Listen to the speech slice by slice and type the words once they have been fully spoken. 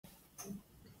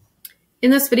In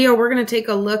this video, we're going to take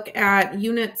a look at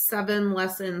Unit 7,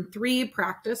 Lesson 3,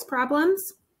 practice problems.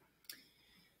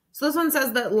 So this one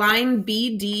says that line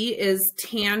BD is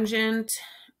tangent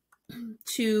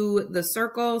to the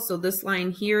circle. So this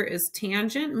line here is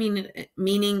tangent,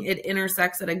 meaning it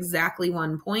intersects at exactly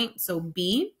one point, so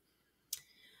B.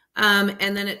 And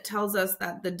then it tells us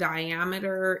that the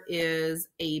diameter is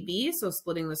AB, so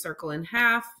splitting the circle in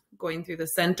half, going through the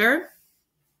center.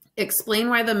 Explain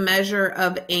why the measure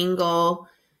of angle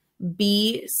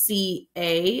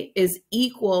BCA is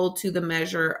equal to the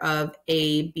measure of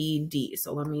ABD.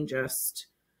 So let me just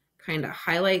kind of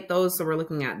highlight those. So we're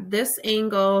looking at this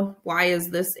angle. Why is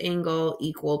this angle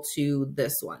equal to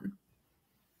this one?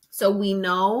 So we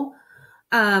know,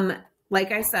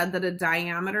 like I said, that a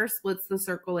diameter splits the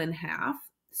circle in half.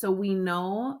 So we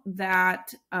know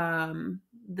that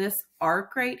this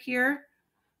arc right here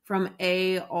from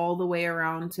A all the way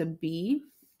around to B,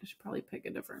 I should probably pick a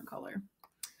different color.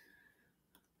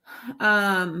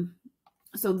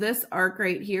 So this arc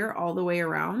right here all the way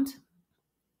around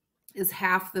is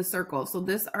half the circle. So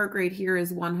this arc right here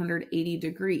is 180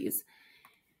 degrees.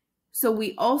 So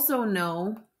we also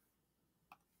know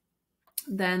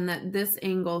then that this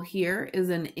angle here is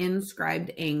an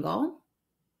inscribed angle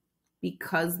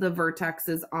because the vertex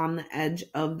is on the edge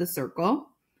of the circle.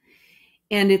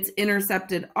 And its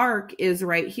intercepted arc is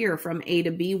right here from A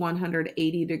to B,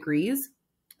 180 degrees.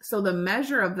 So the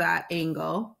measure of that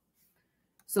angle,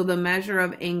 so the measure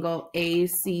of angle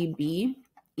ACB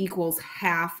equals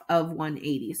half of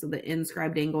 180. So the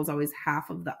inscribed angle is always half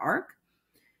of the arc.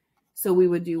 So we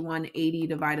would do 180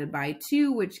 divided by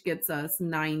 2, which gets us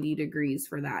 90 degrees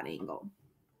for that angle.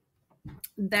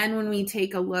 Then when we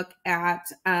take a look at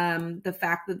the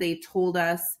fact that they told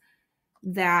us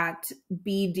that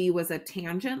BD was a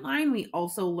tangent line, we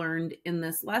also learned in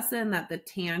this lesson that the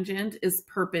tangent is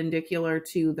perpendicular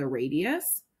to the radius.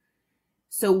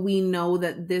 So we know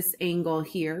that this angle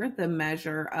here, the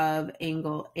measure of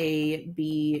angle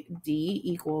ABD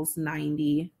equals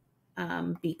 90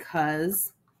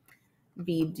 because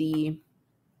BD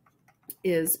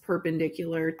is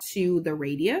perpendicular to the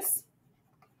radius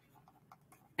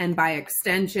and by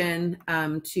extension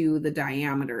to the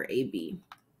diameter AB.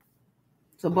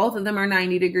 So both of them are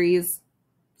 90 degrees,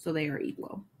 so they are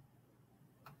equal.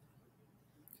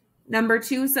 Number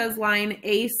 2 says line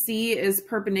AC is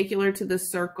perpendicular to the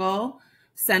circle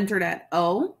centered at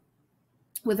O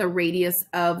with a radius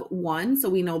of 1.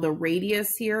 So we know the radius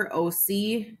here,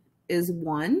 OC, is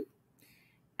 1,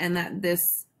 and that this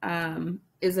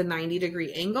is a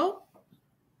 90-degree angle.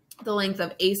 The length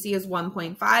of AC is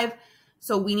 1.5,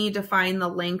 so we need to find the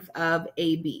length of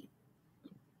AB.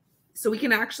 So we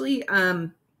can actually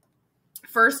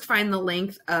first find the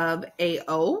length of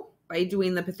AO by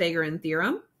doing the Pythagorean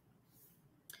Theorem.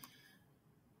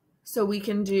 So we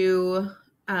can do,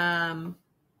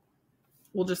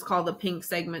 we'll just call the pink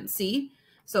segment C.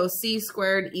 So C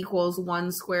squared equals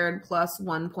 1 squared plus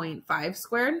 1.5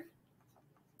 squared.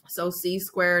 So C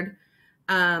squared,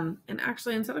 and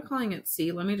actually instead of calling it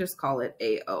C, let me just call it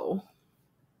AO.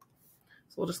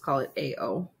 So we'll just call it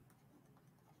AO.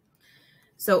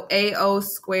 So AO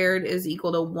squared is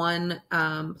equal to 1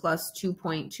 plus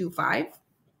 2.25.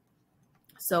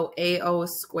 So AO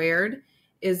squared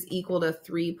is equal to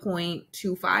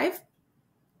 3.25.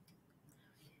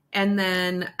 And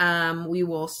then we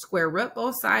will square root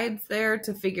both sides there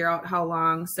to figure out how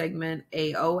long segment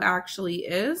AO actually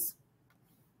is.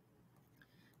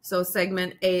 So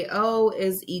segment AO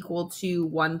is equal to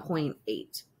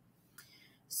 1.8.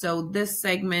 So this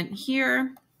segment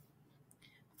here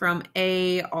from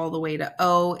A all the way to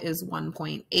O is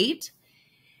 1.8.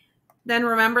 Then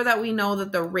remember that we know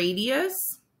that the radius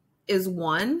is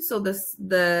 1. So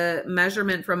the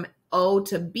measurement from O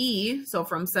to B, so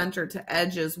from center to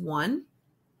edge, is 1.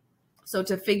 So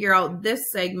to figure out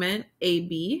this segment,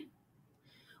 AB,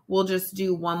 we'll just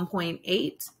do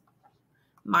 1.8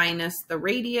 minus the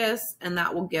radius, and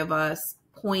that will give us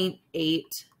 0.8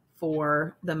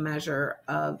 for the measure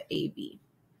of AB.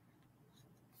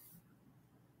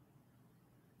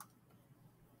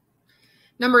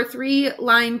 Number 3,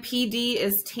 line PD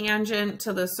is tangent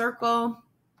to the circle.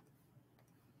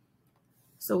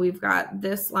 So we've got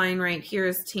this line right here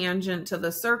is tangent to the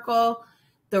circle.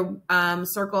 The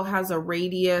circle has a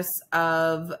radius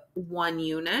of 1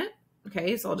 unit.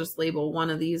 Okay, so I'll just label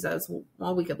one of these as,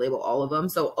 well, we could label all of them.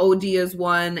 So OD is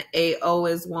 1, AO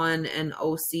is 1, and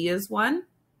OC is 1.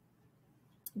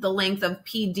 The length of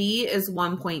PD is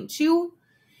 1.2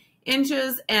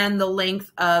 inches, and the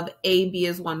length of AB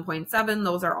is 1.7.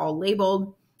 Those are all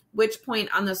labeled. Which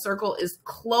point on the circle is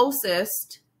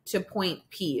closest to point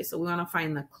P? So we want to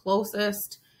find the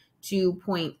closest to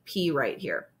point P right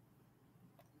here.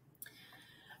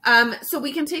 So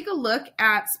we can take a look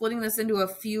at splitting this into a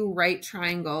few right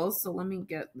triangles. So let me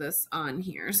get this on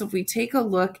here. So if we take a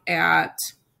look at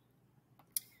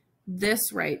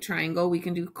this right triangle, we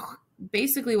can do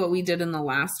basically what we did in the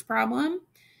last problem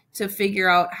to figure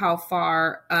out how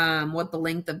far, what the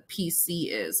length of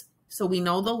PC is. So we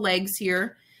know the legs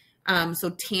here.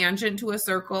 So tangent to a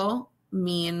circle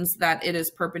means that it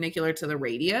is perpendicular to the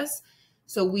radius.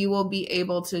 So we will be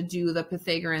able to do the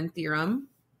Pythagorean theorem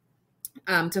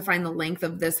to find the length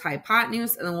of this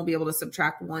hypotenuse, and then we'll be able to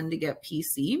subtract 1 to get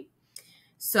PC.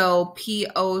 So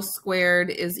PO squared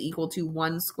is equal to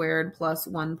 1 squared plus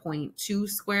 1.2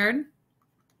 squared.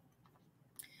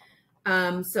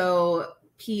 So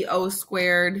PO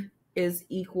squared is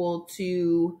equal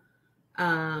to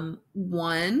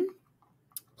 1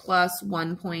 plus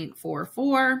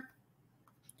 1.44.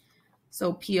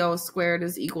 So PO squared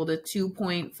is equal to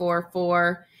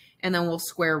 2.44, and then we'll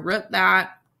square root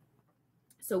that.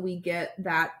 So we get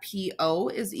that PO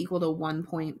is equal to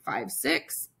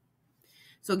 1.56.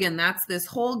 So again, that's this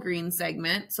whole green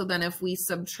segment. So then if we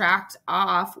subtract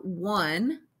off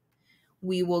 1,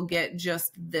 we will get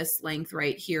just this length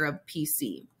right here of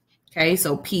PC. Okay,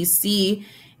 so PC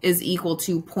is equal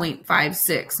to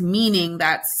 0.56, meaning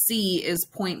that C is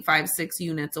 0.56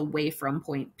 units away from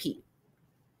point P.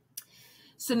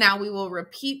 So now we will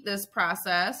repeat this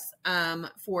process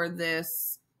for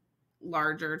this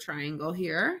larger triangle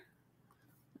here.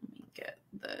 Let me get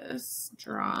this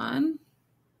drawn.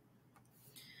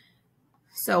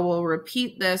 So we'll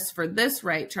repeat this for this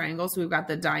right triangle. So we've got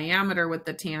the diameter with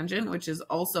the tangent, which is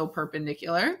also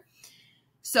perpendicular.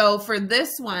 So for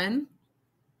this one,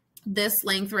 this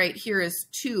length right here is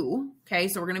 2. Okay,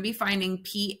 so we're going to be finding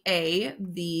PA,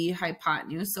 the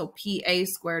hypotenuse. So PA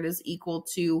squared is equal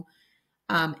to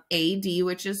AD,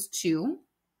 which is 2,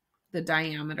 the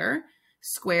diameter,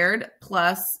 squared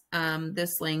plus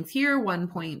this length here,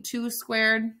 1.2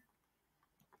 squared.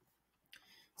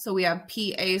 So we have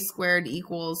PA squared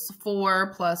equals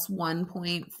 4 plus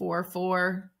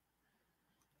 1.44.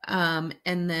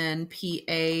 And then PA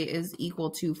is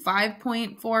equal to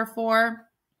 5.44.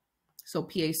 So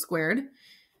PA squared.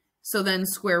 So then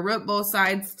square root both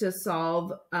sides to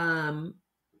solve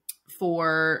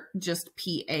for just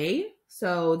PA.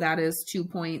 So that is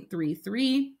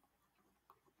 2.33.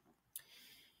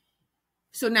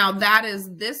 So now that is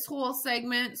this whole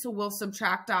segment. So we'll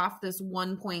subtract off this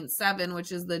 1.7,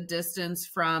 which is the distance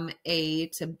from A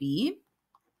to B.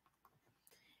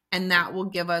 And that will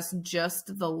give us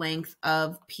just the length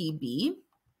of PB.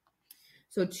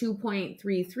 So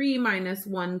 2.33 minus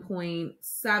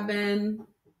 1.7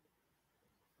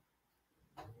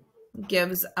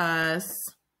 gives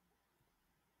us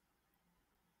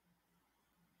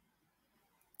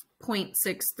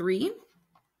 0.63.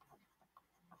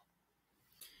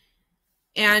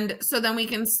 And so then we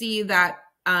can see that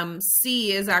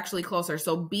C is actually closer.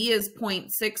 So B is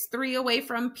 0.63 away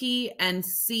from P, and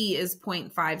C is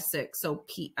 0.56. So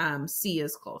C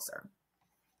is closer.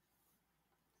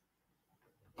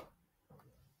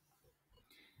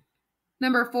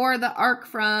 Number 4, the arc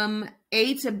from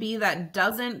A to B that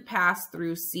doesn't pass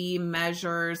through C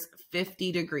measures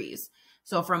 50 degrees.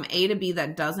 So from A to B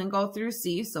that doesn't go through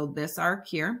C, so this arc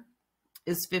here,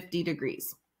 is 50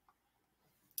 degrees.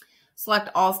 Select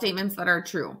all statements that are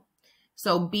true.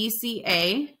 So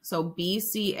BCA,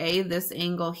 this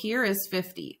angle here is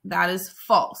 50. That is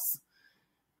false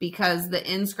because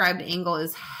the inscribed angle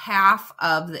is half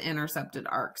of the intercepted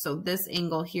arc. So this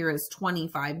angle here is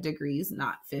 25 degrees,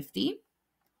 not 50,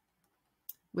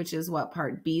 which is what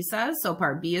part B says. So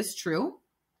part B is true.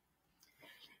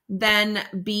 Then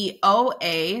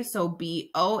BOA, so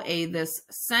BOA, this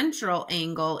central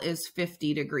angle is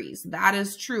 50 degrees. That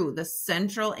is true. The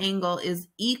central angle is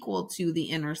equal to the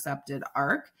intercepted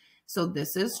arc. So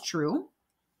this is true.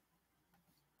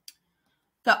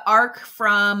 The arc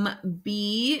from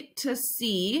B to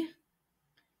C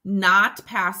not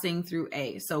passing through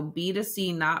A. So B to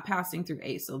C not passing through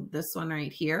A. So this one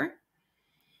right here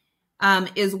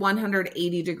is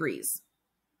 180 degrees.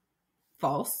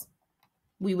 False.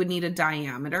 We would need a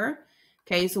diameter.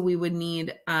 Okay, so we would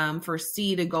need for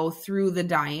C to go through the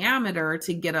diameter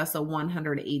to get us a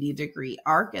 180 degree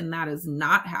arc, and that is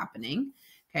not happening.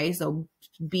 Okay, so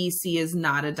BC is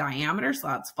not a diameter, so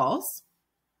that's false.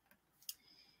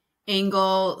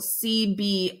 Angle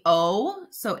CBO,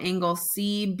 so angle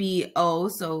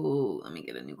CBO, so let me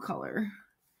get a new color.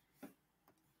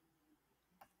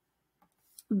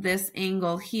 This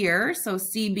angle here, so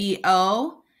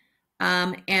CBO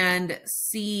and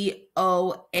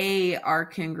COA are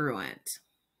congruent.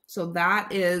 So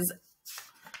that is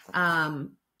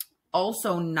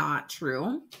also not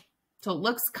true. So it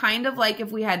looks kind of like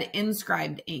if we had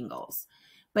inscribed angles.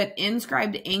 But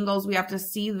inscribed angles, we have to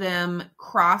see them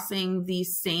crossing the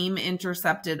same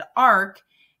intercepted arc,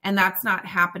 and that's not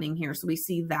happening here. So we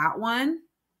see that one,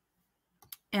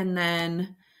 and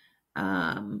then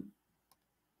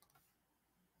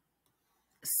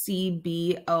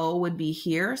CBO would be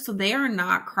here. So they are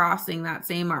not crossing that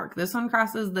same arc. This one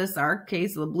crosses this arc, okay?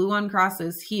 So the blue one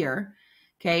crosses here,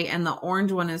 okay? And the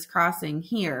orange one is crossing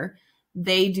here.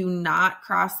 They do not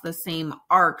cross the same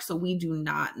arc, so we do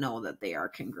not know that they are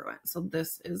congruent. So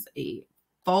this is a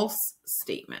false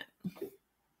statement.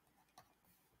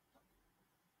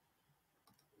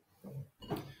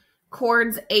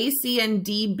 Chords AC and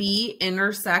DB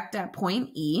intersect at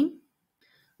point E.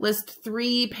 List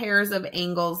 3 pairs of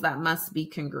angles that must be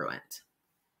congruent.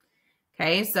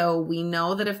 Okay, so we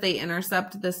know that if they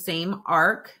intercept the same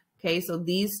arc, okay, so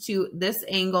these two, this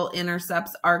angle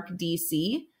intercepts arc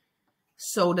DC.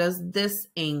 So does this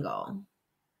angle.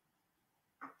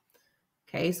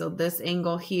 Okay, so this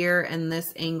angle here and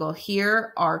this angle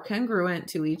here are congruent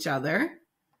to each other.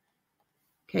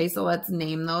 Okay, so let's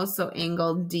name those. So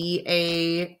angle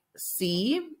DAC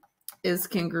is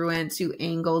congruent to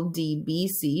angle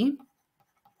DBC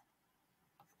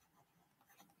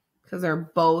because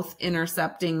they're both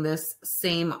intercepting this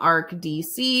same arc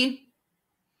DC.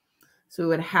 So we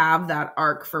would have that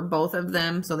arc for both of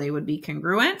them, so they would be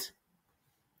congruent.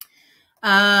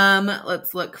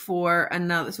 Let's look for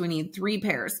another. So we need 3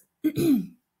 pairs.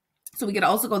 So we could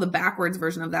also go the backwards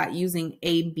version of that using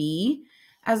AB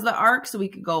as the arc. So we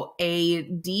could go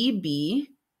ADB,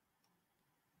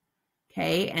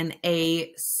 okay, and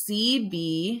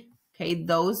ACB. Okay,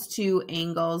 those 2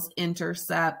 angles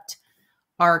intercept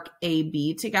arc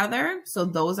AB together. So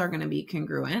those are going to be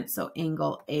congruent. So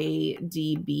angle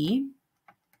ADB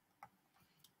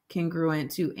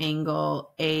congruent to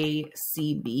angle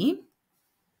ACB.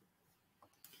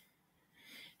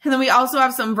 And then we also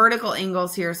have some vertical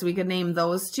angles here, so we could name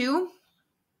those 2.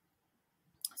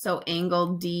 So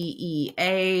angle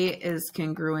DEA is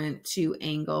congruent to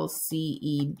angle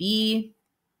CEB.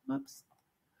 Whoops.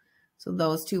 So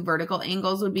those 2 vertical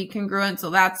angles would be congruent.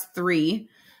 So that's 3.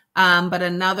 But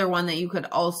another one that you could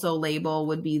also label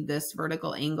would be this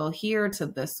vertical angle here to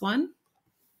this one.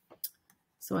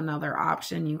 So another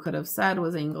option you could have said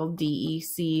was angle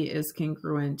DEC is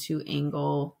congruent to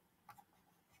angle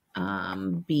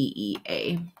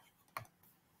BEA.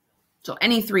 So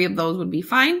any 3 of those would be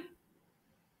fine.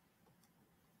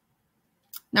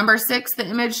 Number 6, the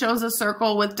image shows a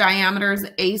circle with diameters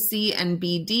AC and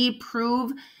BD.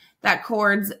 Prove that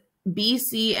chords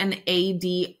BC and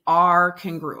AD are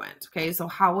congruent. Okay, so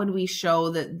how would we show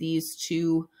that these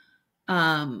 2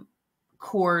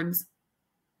 chords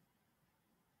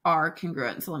are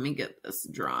congruent? So let me get this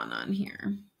drawn on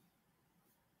here.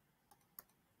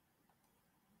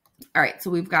 All right, so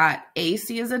we've got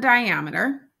AC as a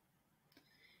diameter.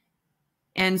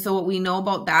 And so what we know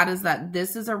about that is that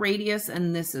this is a radius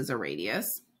and this is a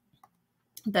radius.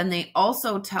 Then they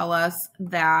also tell us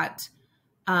that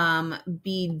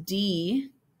BD,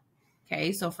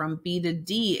 okay, so from B to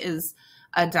D is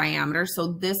a diameter.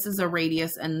 So this is a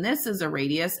radius and this is a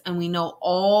radius. And we know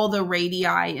all the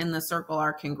radii in the circle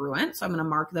are congruent. So I'm going to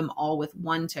mark them all with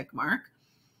 1 tick mark.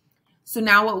 So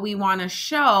now what we want to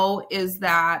show is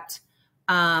that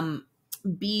BC,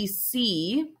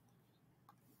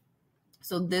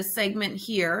 so this segment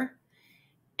here,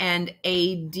 and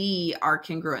AD are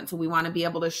congruent. So we want to be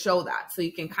able to show that. So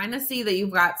you can kind of see that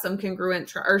you've got some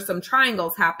congruent or some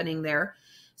triangles happening there.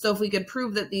 So if we could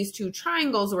prove that these 2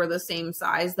 triangles were the same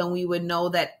size, then we would know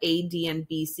that AD and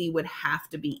BC would have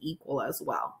to be equal as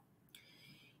well.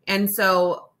 And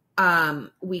so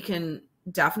we can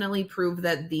definitely prove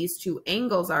that these 2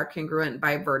 angles are congruent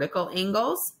by vertical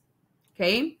angles.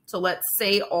 Okay, so let's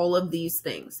say all of these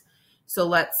things. So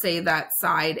let's say that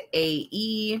side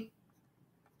AE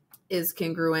is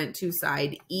congruent to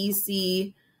side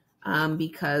EC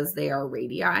because they are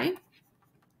radii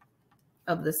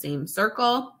of the same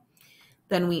circle.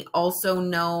 Then we also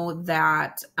know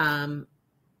that,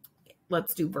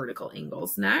 let's do vertical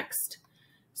angles next.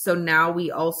 So now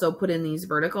we also put in these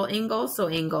vertical angles. So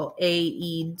angle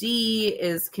AED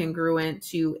is congruent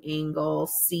to angle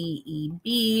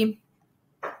CEB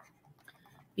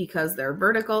because they're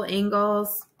vertical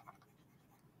angles.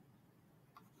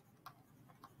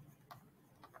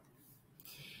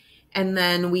 And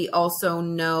then we also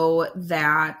know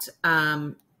that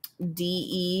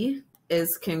DE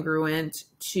is congruent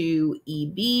to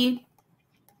EB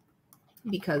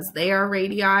because they are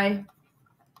radii.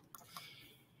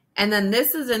 And then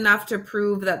this is enough to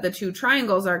prove that the two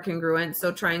triangles are congruent.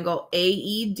 So triangle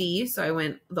AED, so I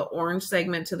went the orange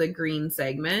segment to the green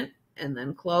segment and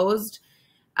then closed,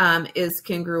 is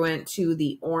congruent to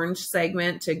the orange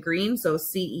segment to green, so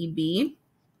CEB,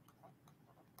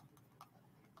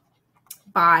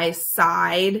 by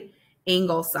side,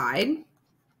 angle side.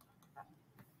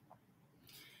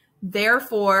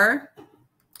 Therefore,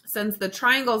 since the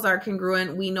triangles are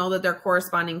congruent, we know that their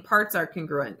corresponding parts are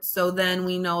congruent. So then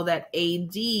we know that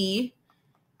AD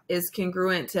is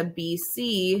congruent to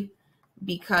BC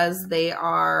because they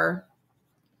are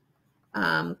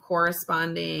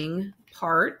corresponding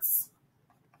parts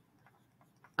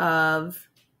of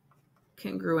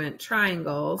congruent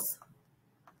triangles.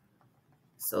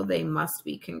 So they must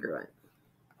be congruent.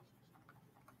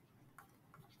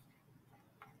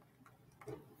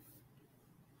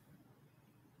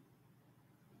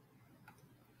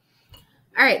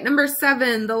 All right, number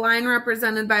 7, the line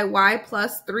represented by y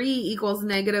plus 3 equals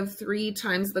negative 3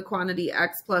 times the quantity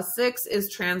x plus 6 is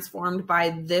transformed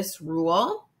by this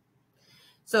rule.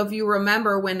 So if you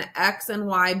remember, when x and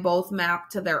y both map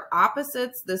to their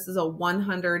opposites, this is a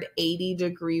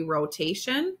 180-degree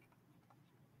rotation.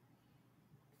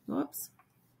 Whoops.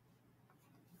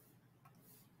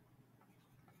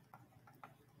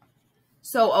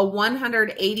 So a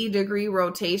 180-degree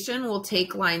rotation will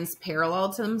take lines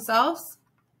parallel to themselves.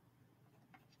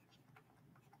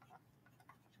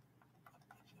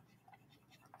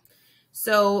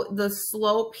 So the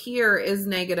slope here is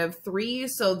negative 3,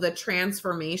 so the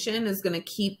transformation is going to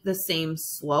keep the same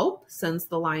slope since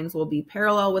the lines will be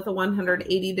parallel with a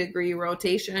 180-degree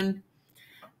rotation.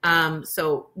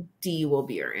 So D will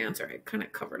be your answer. I kind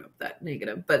of covered up that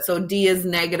negative, but so D is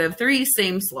negative 3,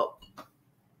 same slope.